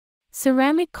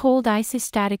Ceramic cold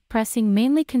isostatic pressing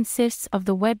mainly consists of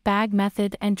the wet bag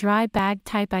method and dry bag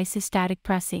type isostatic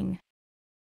pressing.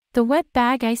 The wet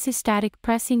bag isostatic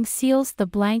pressing seals the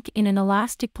blank in an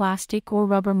elastic plastic or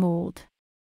rubber mold.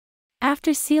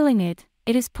 After sealing it,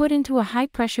 it is put into a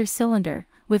high-pressure cylinder,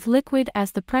 with liquid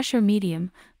as the pressure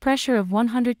medium, pressure of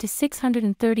 100 to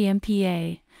 630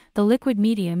 MPa. The liquid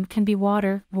medium can be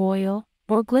water, oil,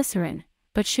 or glycerin,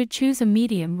 but should choose a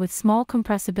medium with small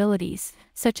compressibilities,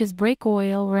 such as brake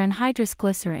oil or anhydrous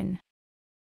glycerin.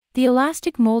 The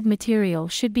elastic mold material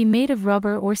should be made of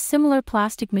rubber or similar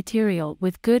plastic material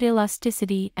with good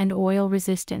elasticity and oil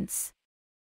resistance.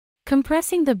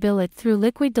 Compressing the billet through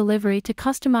liquid delivery to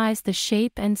customize the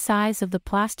shape and size of the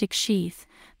plastic sheath,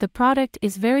 the product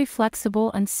is very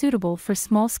flexible and suitable for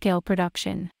small-scale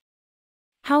production.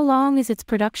 How long is its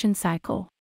production cycle?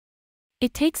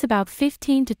 It takes about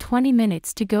 15 to 20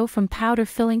 minutes to go from powder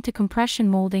filling to compression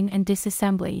molding and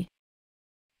disassembly.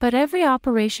 But every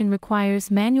operation requires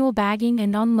manual bagging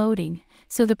and unloading,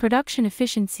 so the production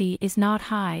efficiency is not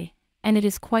high, and it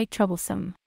is quite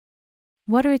troublesome.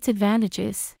 What are its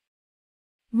advantages?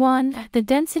 1. The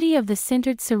density of the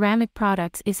sintered ceramic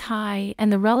products is high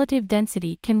and the relative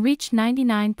density can reach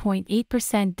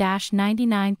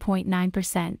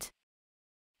 99.8%-99.9%.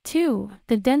 2.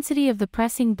 The density of the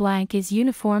pressing blank is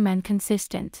uniform and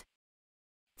consistent.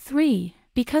 3.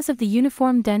 Because of the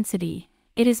uniform density,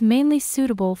 it is mainly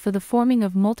suitable for the forming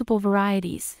of multiple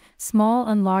varieties, small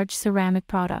and large ceramic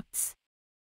products.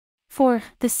 4.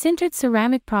 The sintered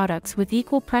ceramic products with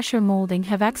equal pressure molding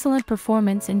have excellent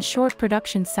performance and short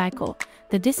production cycle.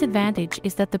 The disadvantage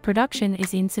is that the production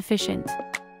is insufficient.